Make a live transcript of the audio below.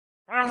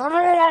Guys,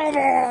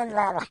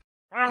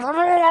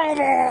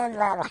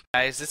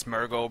 it's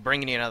Murgo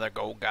bringing you another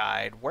gold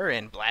guide. We're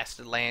in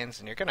Blasted Lands,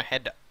 and you're gonna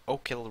head to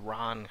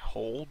Okilron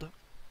Hold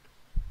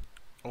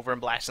over in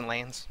Blasted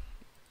Lands.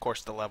 Of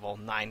course, the level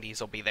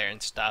 90s will be there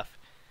and stuff.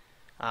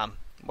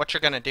 What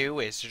you're gonna do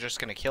is you're just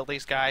gonna kill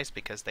these guys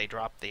because they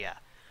drop the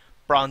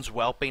bronze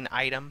whelping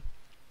item.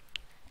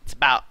 It's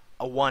about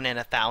a 1 in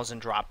 1,000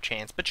 drop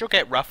chance, but you'll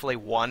get roughly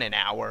 1 an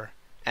hour,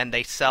 and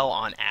they sell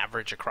on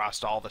average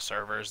across all the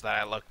servers that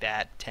I looked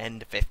at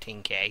 10 to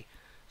 15k.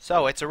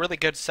 So it's a really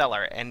good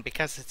seller, and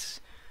because it's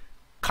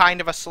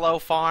kind of a slow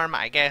farm,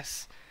 I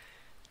guess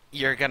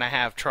you're gonna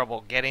have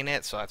trouble getting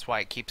it, so that's why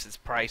it keeps its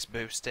price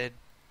boosted.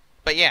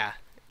 But yeah,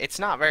 it's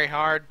not very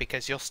hard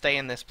because you'll stay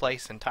in this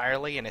place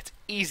entirely, and it's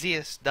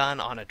easiest done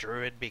on a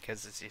druid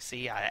because, as you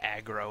see, I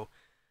aggro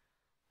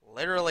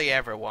literally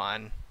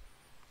everyone.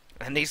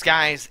 And these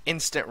guys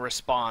instant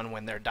respawn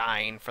when they're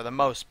dying for the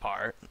most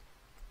part.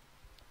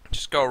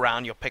 Just go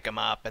around, you'll pick them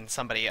up, and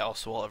somebody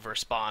else will have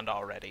respawned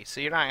already.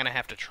 So you're not going to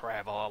have to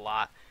travel a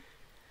lot.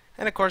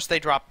 And of course they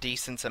drop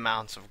decent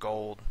amounts of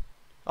gold.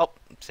 Oh,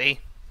 see?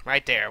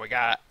 Right there, we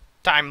got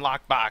time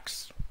lock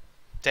box.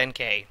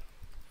 10k.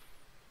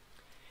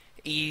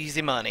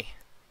 Easy money.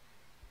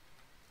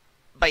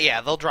 But yeah,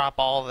 they'll drop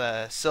all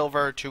the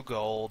silver to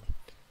gold.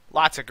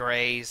 Lots of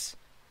grays.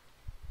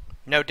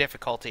 No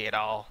difficulty at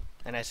all.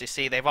 And as you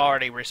see, they've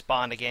already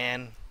respawned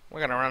again.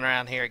 We're going to run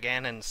around here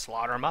again and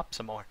slaughter them up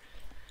some more.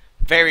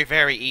 Very,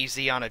 very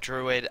easy on a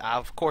druid.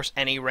 Of course,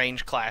 any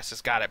range class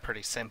has got it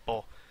pretty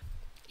simple.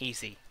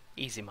 Easy.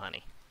 Easy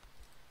money.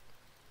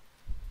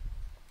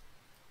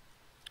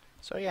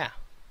 So yeah,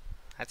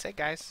 that's it,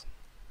 guys.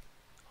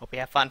 Hope you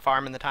have fun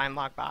farming the time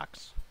lock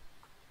box.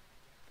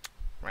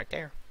 Right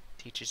there.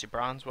 Teaches you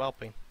bronze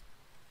whelping.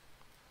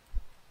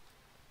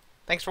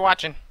 Thanks for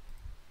watching.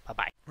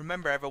 Bye-bye.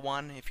 Remember,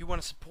 everyone, if you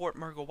want to support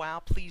Murgo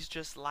WoW, please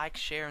just like,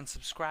 share, and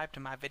subscribe to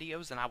my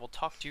videos, and I will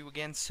talk to you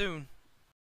again soon.